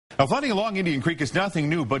Now, flooding along Indian Creek is nothing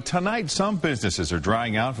new, but tonight some businesses are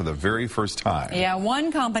drying out for the very first time. Yeah,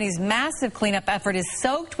 one company's massive cleanup effort is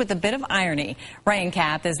soaked with a bit of irony. Ryan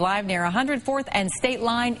Kath is live near 104th and State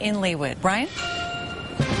Line in Leawood. Brian?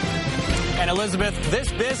 And Elizabeth,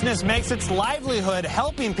 this business makes its livelihood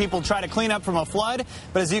helping people try to clean up from a flood.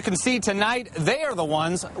 But as you can see tonight, they are the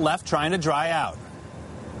ones left trying to dry out.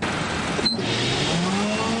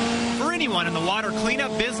 For anyone in the water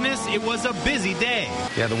cleanup business, it was a busy day.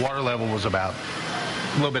 Yeah, the water level was about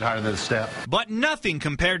a little bit higher than the step. But nothing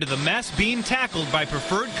compared to the mess being tackled by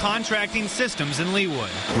Preferred Contracting Systems in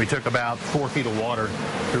Leawood. We took about 4 feet of water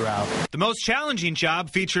throughout. The most challenging job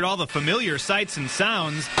featured all the familiar sights and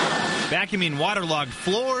sounds, vacuuming waterlogged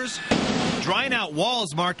floors, drying out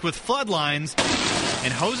walls marked with flood lines,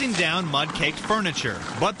 and hosing down mud-caked furniture.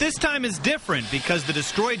 But this time is different because the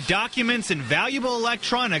destroyed documents and valuable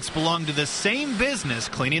electronics belong to the same business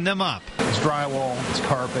cleaning them up. It's drywall, it's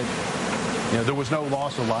carpet. You know, there was no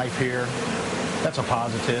loss of life here. That's a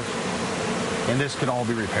positive. And this can all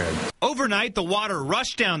be repaired. Overnight, the water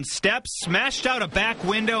rushed down steps, smashed out a back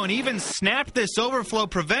window, and even snapped this overflow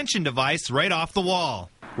prevention device right off the wall.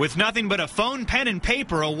 With nothing but a phone, pen, and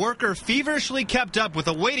paper, a worker feverishly kept up with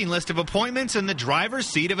a waiting list of appointments in the driver's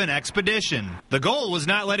seat of an expedition. The goal was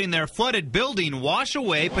not letting their flooded building wash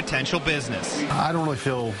away potential business. I don't really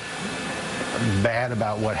feel bad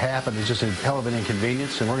about what happened. It's just a hell of an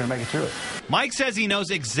inconvenience, and we're going to make it through it. Mike says he knows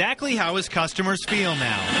exactly how his customers feel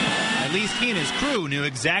now. At least he and his crew knew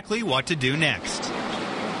exactly what to do next.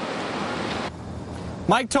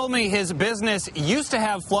 Mike told me his business used to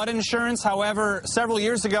have flood insurance. However, several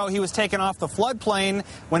years ago, he was taken off the floodplain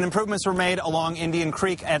when improvements were made along Indian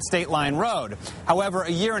Creek at State Line Road. However, a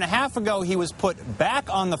year and a half ago, he was put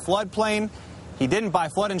back on the floodplain. He didn't buy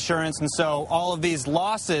flood insurance, and so all of these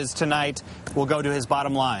losses tonight will go to his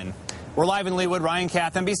bottom line. We're live in Leawood. Ryan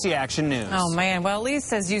Kath, NBC Action News. Oh, man. Well, at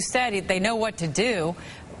least, as you said, they know what to do.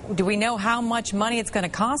 Do we know how much money it's going to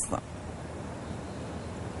cost them?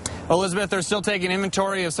 Well, Elizabeth, they're still taking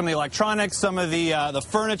inventory of some of the electronics, some of the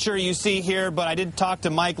furniture you see here, but I did talk to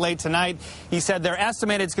Mike late tonight. He said they're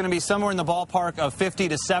estimated it's going to be somewhere in the ballpark of $50,000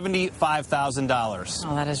 to $75,000.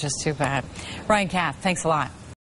 Oh, that is just too bad. Ryan Kath, thanks a lot.